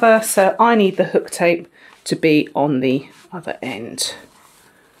inner cover, so I need the hook tape to be on the other end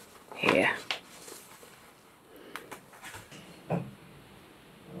here.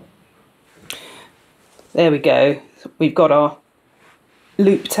 There we go. We've got our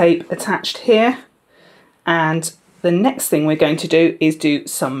loop tape attached here, and the next thing we're going to do is do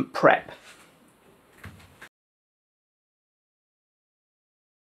some prep.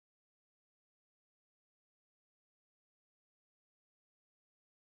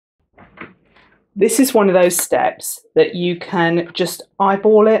 This is one of those steps that you can just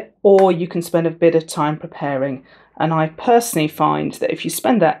eyeball it, or you can spend a bit of time preparing. And I personally find that if you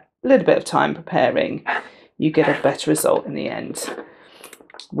spend that little bit of time preparing, you get a better result in the end.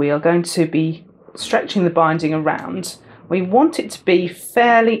 We are going to be stretching the binding around. We want it to be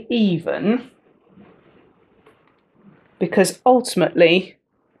fairly even, because ultimately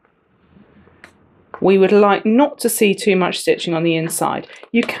we would like not to see too much stitching on the inside.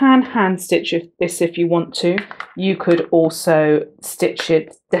 You can hand stitch this if you want to. You could also stitch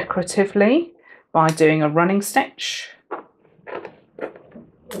it decoratively by doing a running stitch.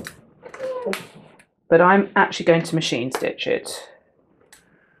 But I'm actually going to machine stitch it.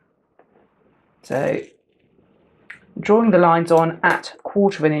 So drawing the lines on at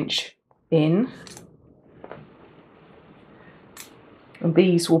 1/4 inch in. And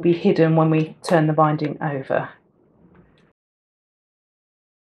these will be hidden when we turn the binding over.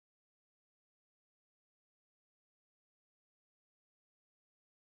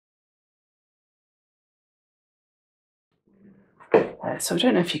 So I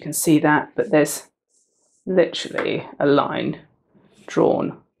don't know if you can see that, but there's literally a line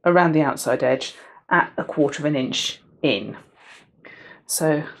drawn around the outside edge at 1/4 inch in.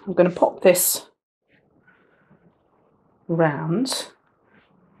 So I'm going to pop this round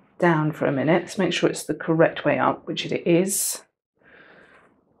down for a minute. Let's make sure it's the correct way up, which it is.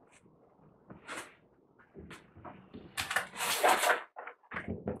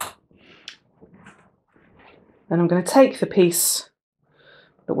 Then I'm going to take the piece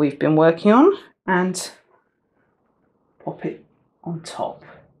that we've been working on and pop it on top.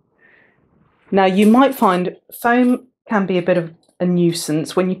 Now you might find foam can be a bit of a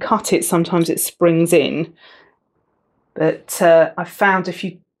nuisance. When you cut it, sometimes it springs in, but I found if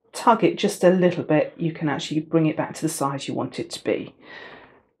you tug it just a little bit, you can actually bring it back to the size you want it to be.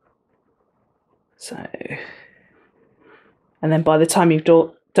 So, and then by the time you've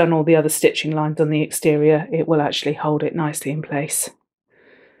done all the other stitching lines on the exterior, it will actually hold it nicely in place.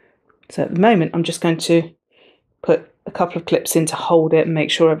 So at the moment I'm just going to put a couple of clips in to hold it and make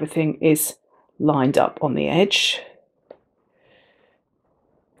sure everything is lined up on the edge.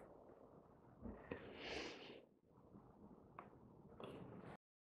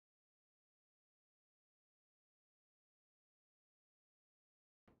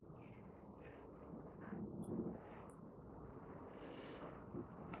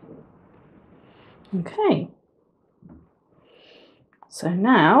 Okay, so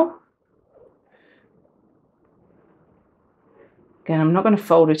now, again, I'm not going to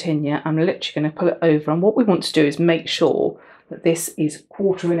fold it in yet, I'm literally going to pull it over, and what we want to do is make sure that this is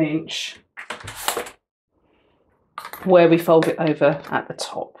 1/4 inch where we fold it over at the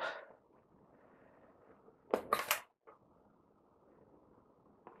top.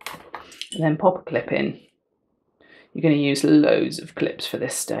 And then pop a clip in. You're going to use loads of clips for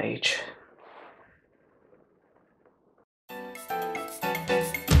this stage.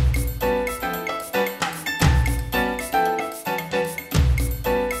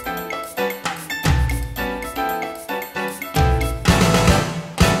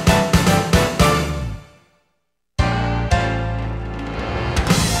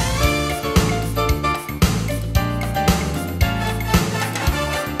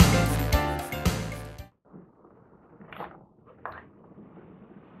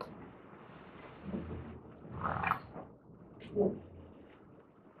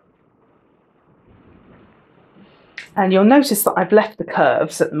 And you'll notice that I've left the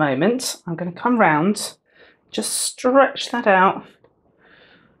curves at the moment. I'm going to come round, just stretch that out,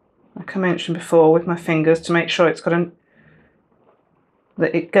 like I mentioned before, with my fingers to make sure it's got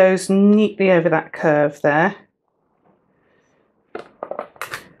that it goes neatly over that curve there,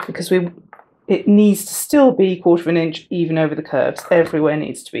 because it needs to still be 1/4 inch even over the curves. Everywhere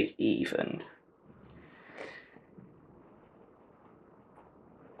needs to be even.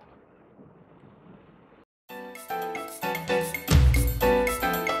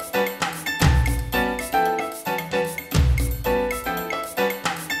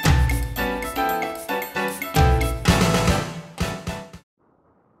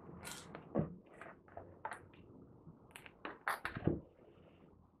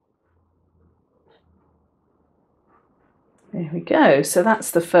 There we go. So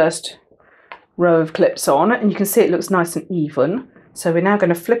that's the first row of clips on, and you can see it looks nice and even. So we're now going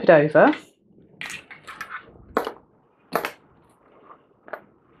to flip it over.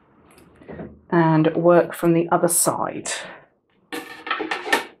 And work from the other side.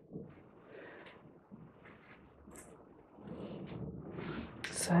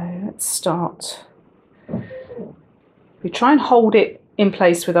 So let's start. We try and hold it in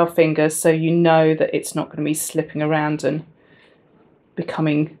place with our fingers so you know that it's not going to be slipping around and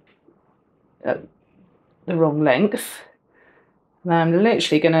becoming the wrong length. And I'm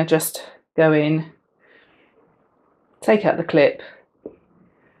literally going to just go in, take out the clip,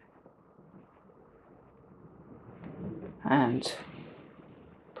 and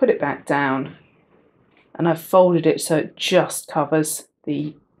put it back down, and I've folded it so it just covers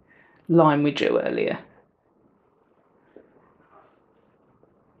the line we drew earlier.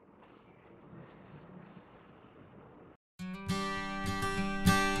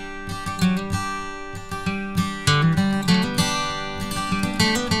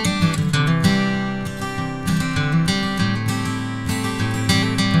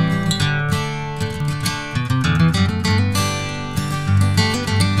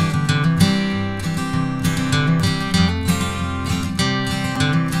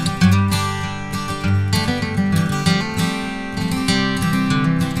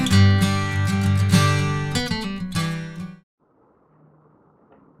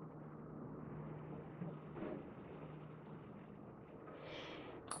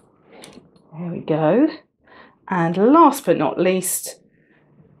 There we go. And last but not least,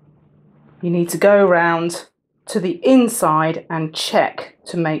 you need to go around to the inside and check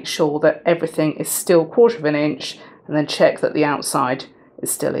to make sure that everything is still 1/4 inch, and then check that the outside is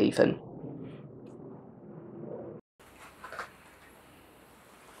still even.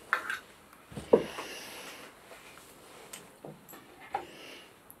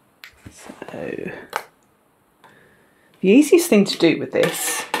 So the easiest thing to do with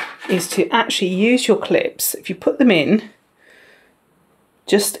this is to actually use your clips. If you put them in,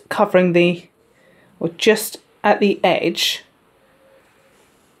 just covering or just at the edge,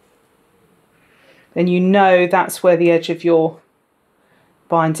 then you know that's where the edge of your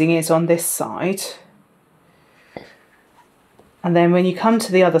binding is on this side. And then when you come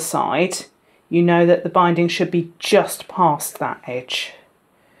to the other side, you know that the binding should be just past that edge.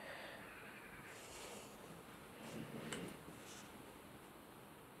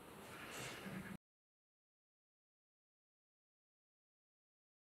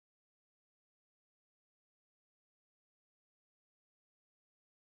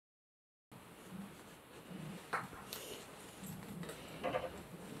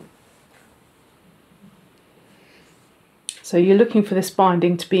 So you're looking for this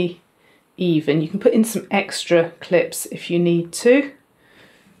binding to be even. You can put in some extra clips if you need to.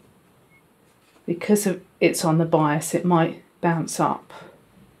 Because it's on the bias, it might bounce up.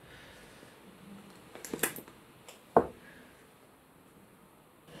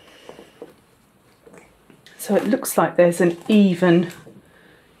 So it looks like there's an even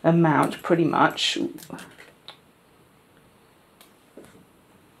amount pretty much.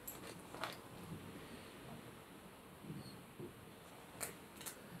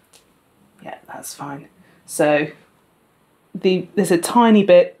 that's fine. So there's a tiny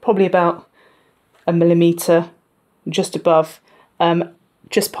bit, probably about 1 millimetre, just above,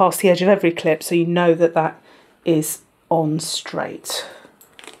 just past the edge of every clip, so you know that that is on straight.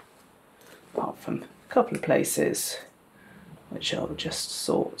 Apart from a couple of places which I'll just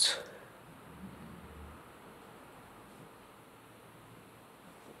sort.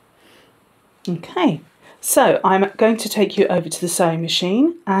 Okay, so I'm going to take you over to the sewing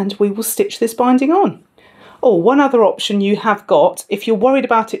machine and we will stitch this binding on. Oh, one other option you have got, if you're worried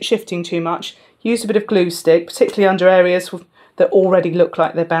about it shifting too much, use a bit of glue stick, particularly under areas that already look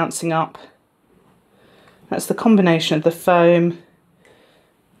like they're bouncing up. That's the combination of the foam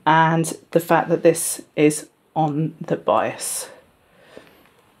and the fact that this is on the bias.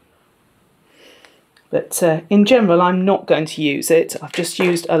 But in general, I'm not going to use it. I've just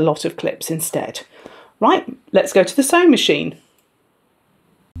used a lot of clips instead. Right, let's go to the sewing machine.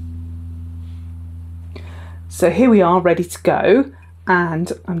 So here we are ready to go,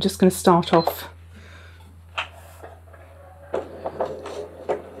 and I'm just going to start off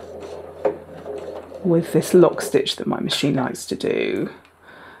with this lock stitch that my machine likes to do.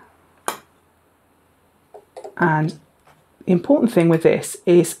 And the important thing with this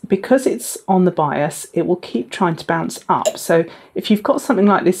is because it's on the bias, it will keep trying to bounce up. So if you've got something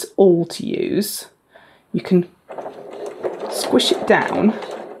like this awl to use, you can squish it down,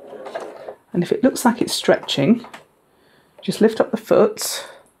 and if it looks like it's stretching, just lift up the foot,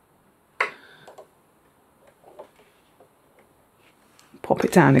 pop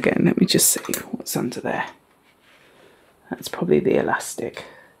it down again. Let me just see what's under there. That's probably the elastic.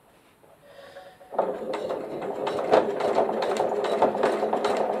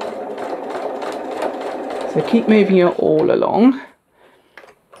 So keep moving your awl along.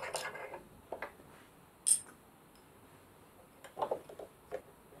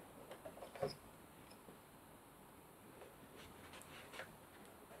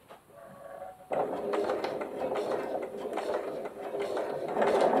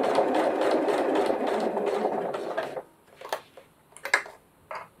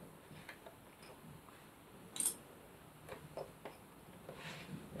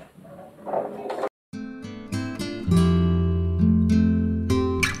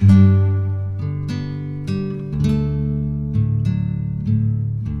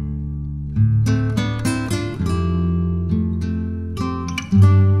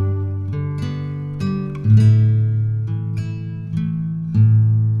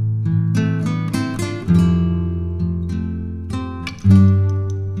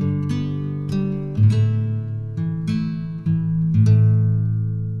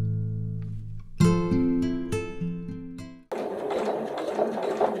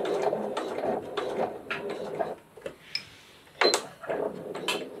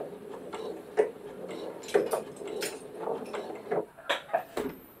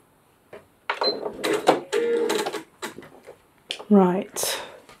 Right,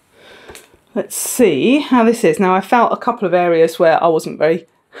 let's see how this is. Now I felt a couple of areas where I wasn't very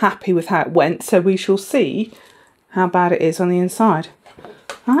happy with how it went, so we shall see how bad it is on the inside.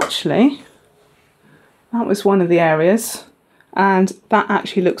 Actually, that was one of the areas, and that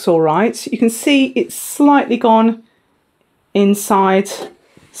actually looks all right. You can see it's slightly gone inside,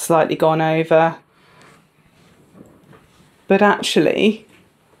 slightly gone over, but actually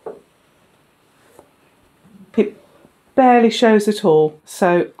it barely shows at all,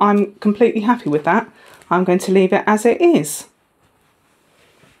 so I'm completely happy with that. I'm going to leave it as it is.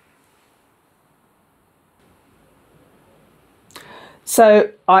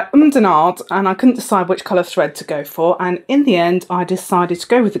 So I ummed and ahed and I couldn't decide which colour thread to go for, and in the end I decided to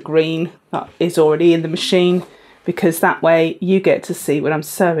go with the green that is already in the machine, because that way you get to see what I'm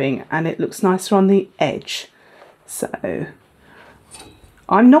sewing and it looks nicer on the edge. So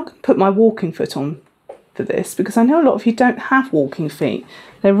I'm not going to put my walking foot on for this because I know a lot of you don't have walking feet.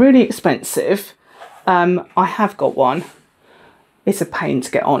 They're really expensive. I have got one. It's a pain to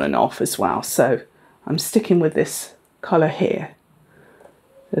get on and off as well, so I'm sticking with this colour here.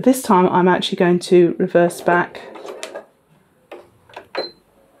 So this time I'm actually going to reverse back.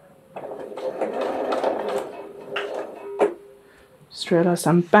 Just realised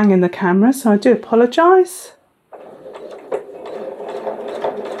I'm banging the camera, so I do apologise.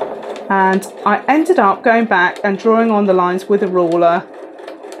 And I ended up going back and drawing on the lines with a ruler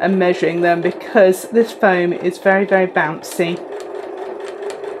and measuring them because this foam is very, very bouncy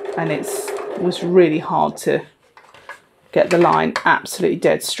and it was really hard to get the line absolutely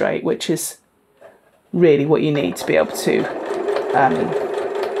dead straight, which is really what you need to be able to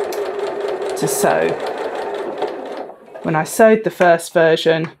sew. When I sewed the first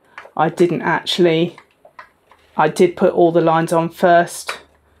version, I did put all the lines on first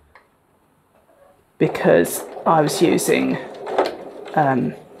because I was using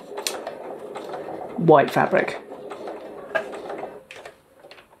white fabric.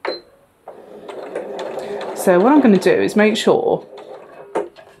 So what I'm going to do is make sure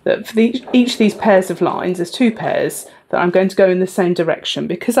that for each of these pairs of lines, there's 2 pairs, that I'm going to go in the same direction.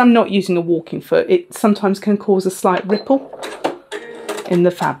 Because I'm not using a walking foot, it sometimes can cause a slight ripple in the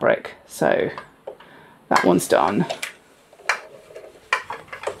fabric. So that one's done.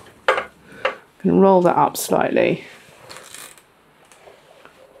 I'm going to roll that up slightly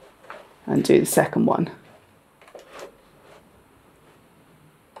and do the second one.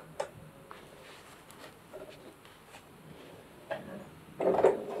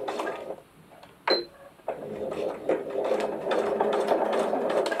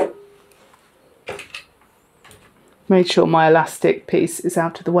 Made sure my elastic piece is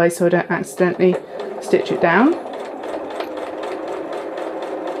out of the way so I don't accidentally stitch it down.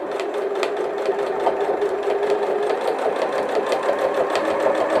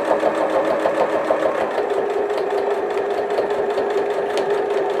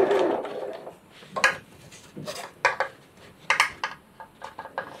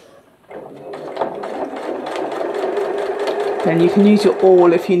 Then you can use your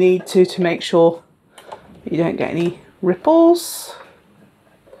awl if you need to make sure you don't get any ripples.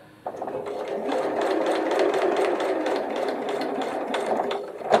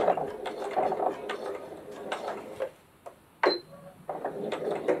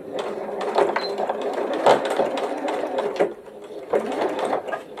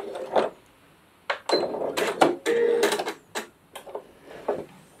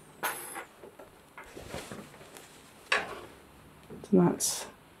 So that's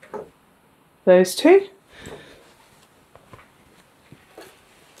those 2.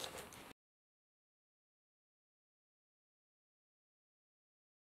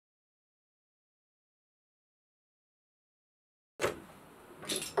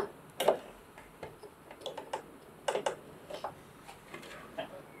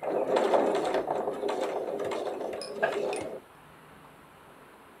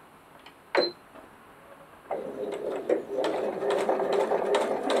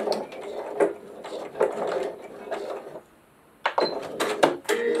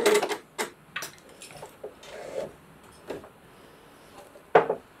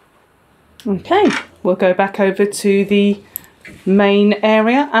 Okay, we'll go back over to the main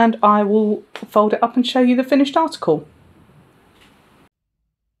area and I will fold it up and show you the finished article.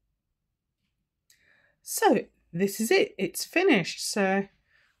 So this is it, it's finished. So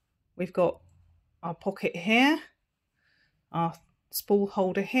we've got our pocket here, our spool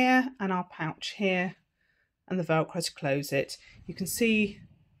holder here, and our pouch here, and the Velcro to close it. You can see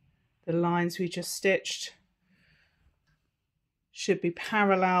the lines we just stitched should be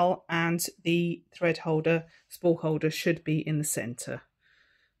parallel, and the thread holder, spool holder, should be in the center.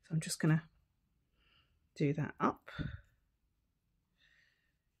 So I'm just going to do that up.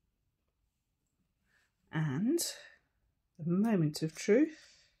 And the moment of truth.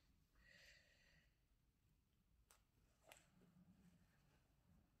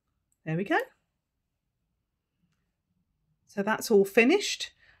 There we go. So that's all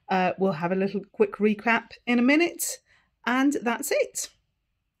finished. We'll have a little quick recap in a minute, and that's it.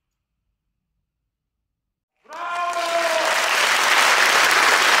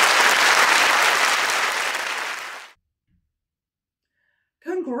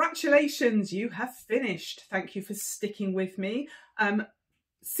 Congratulations, you have finished. Thank you for sticking with me.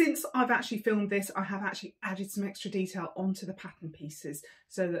 Since I've actually filmed this, I have actually added some extra detail onto the pattern pieces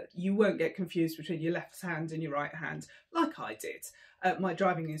so that you won't get confused between your left hand and your right hand, like I did. My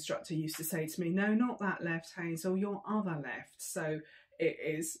driving instructor used to say to me, no, not that left, Hazel, your other left. So it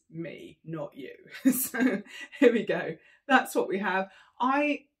is me, not you. So here we go. That's what we have.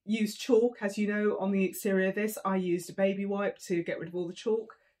 I used chalk, as you know, on the exterior of this. I used a baby wipe to get rid of all the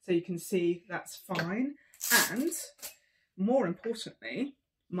chalk, so you can see that's fine. And more importantly,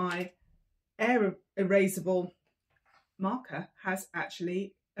 my air erasable marker has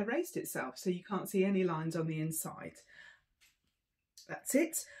actually erased itself, so you can't see any lines on the inside. That's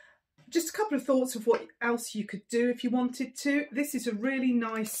it. Just a couple of thoughts of what else you could do if you wanted to. This is a really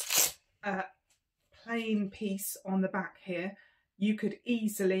nice plain piece on the back here. You could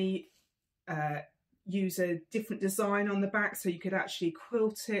easily use a different design on the back, so you could actually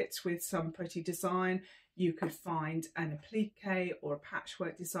quilt it with some pretty design. You could find an applique or a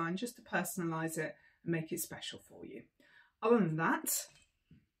patchwork design just to personalise it and make it special for you. Other than that,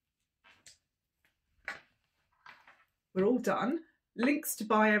 we're all done. Links to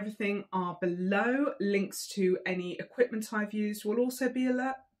buy everything are below. Links to any equipment I've used will also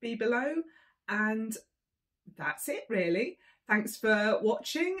be below. And that's it really. Thanks for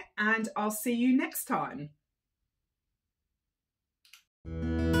watching, and I'll see you next time.